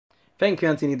Thank you,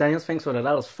 Anthony Daniels. Thanks for that.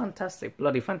 That was fantastic.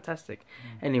 Bloody fantastic.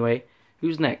 Anyway,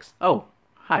 who's next? Oh,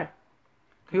 hi.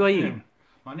 Who are you?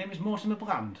 My name is Mortimer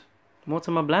Bland.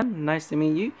 Mortimer Bland. Nice to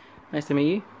meet you. Nice to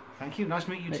meet you. Thank you. Nice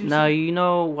to meet you too. Now, you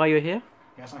know why you're here?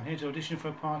 Yes, I'm here to audition for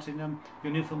a part in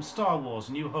your new film Star Wars: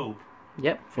 A New Hope.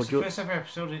 Yep. It's the first ever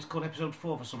episode. It's called episode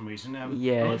 4 for some reason.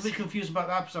 Yes. I'm a little bit confused about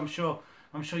that, because I'm sure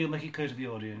you'll make it clear to the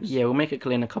audience. Yeah, we'll make it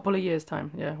clear in a couple of years'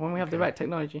 time. Yeah, when we have the right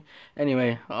technology.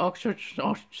 Anyway, I'll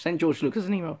send George Lucas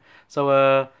an email.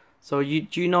 So, do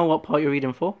you know what part you're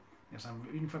reading for? Yes, I'm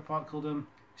reading for a part called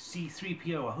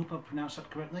C3PO. I hope I pronounced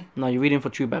that correctly. No, you're reading for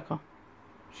Chewbacca.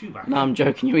 Chewbacca? No, I'm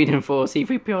joking. You're reading for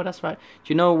C3PO. That's right.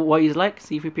 Do you know what he's like,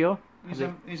 C3PO?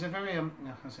 He's a very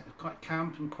quite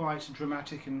camp and quite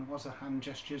dramatic and lots of hand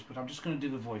gestures. But I'm just going to do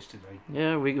the voice today.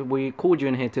 Yeah, we called you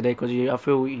in here today because I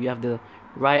feel you have the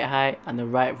right height and the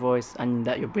right voice, and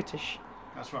that you're British.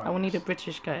 That's right. And we need a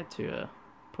British guy to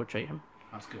portray him.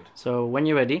 That's good. So when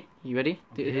you're ready, you ready?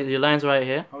 Okay. Your lines right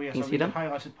here. Oh yes, can you see them? The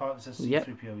highlighted part that says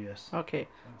C3PO. Yes. Okay.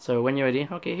 So when you're ready,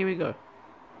 okay, here we go.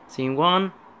 Scene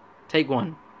 1, take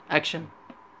 1, action.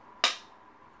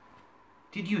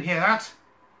 Did you hear that?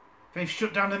 They've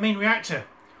shut down the main reactor.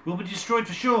 We'll be destroyed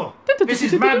for sure. This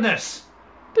is madness.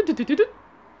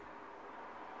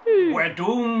 We're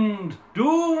doomed.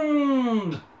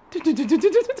 Doomed.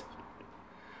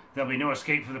 There'll be no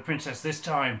escape for the princess this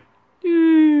time.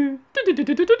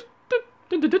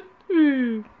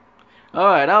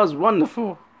 Alright, that was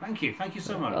wonderful. Thank you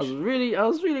so much. That was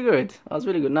really good.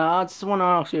 Now I just want to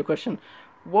ask you a question.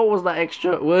 What was that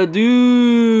extra? We're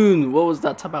doomed. What was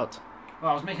that about? Well,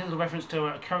 I was making a little reference to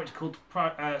a character called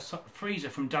Freezer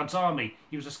from Dad's Army.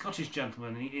 He was a Scottish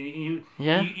gentleman. He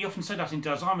often said that in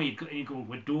Dad's Army. He'd go,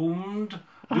 "We're doomed,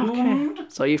 doomed." Okay.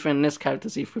 So you think this character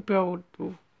C3PO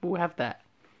will have that?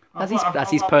 That's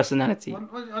his personality.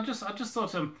 Well, I just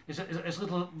thought it's a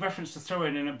little reference to throw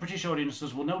in, and British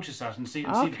audiences will notice that and see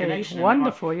the connection.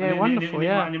 Wonderful, and it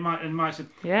might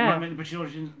make the British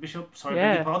audience,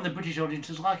 the British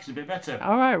audiences like it a bit better.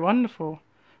 All right, wonderful.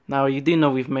 Now you do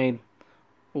know we've made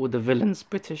all the villains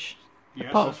British,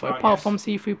 apart from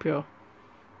C3PO.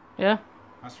 Yeah.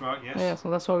 That's right. Yes. Yeah. So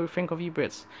that's what we think of you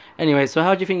Brits. Anyway, so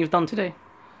how do you think you've done today?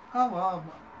 Oh well.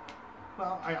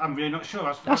 Well, I'm really not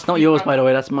sure. That's not yours, by the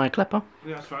way. That's my clipper.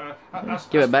 Yeah, that's right.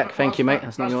 Give it back. Thank you, mate.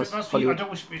 That's not yours. I don't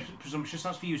wish to be presumptuous.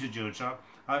 That's for you to judge.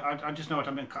 I just know it.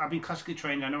 I've been classically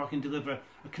trained. I know I can deliver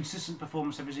a consistent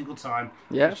performance every single time.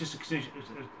 Yeah. It's just a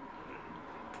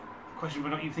question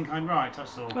whether or not you think I'm right.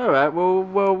 That's all. All right. Well,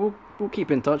 we'll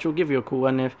keep in touch. We'll give you a call,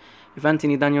 and if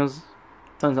Anthony Daniels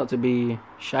turns out to be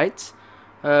shite,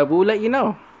 we'll let you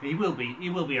know. He will be. He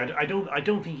will be. I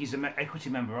don't think he's an equity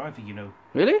member either. You know.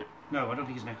 Really? No, I don't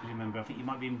think he's an equity member. I think you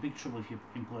might be in big trouble if you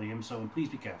employ him, so please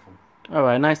be careful.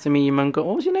 Alright, nice to meet you, man.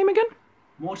 What was your name again?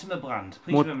 Mortimer Bland.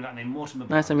 Please remember that name, Mortimer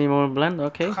Bland. Nice to meet you, Mortimer Bland.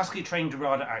 Okay. Classically trained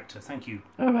Dorada actor. Thank you.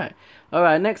 Alright.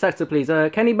 Alright, next actor, please.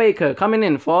 Kenny Baker, coming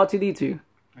in for R2D2.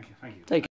 Thank you. Take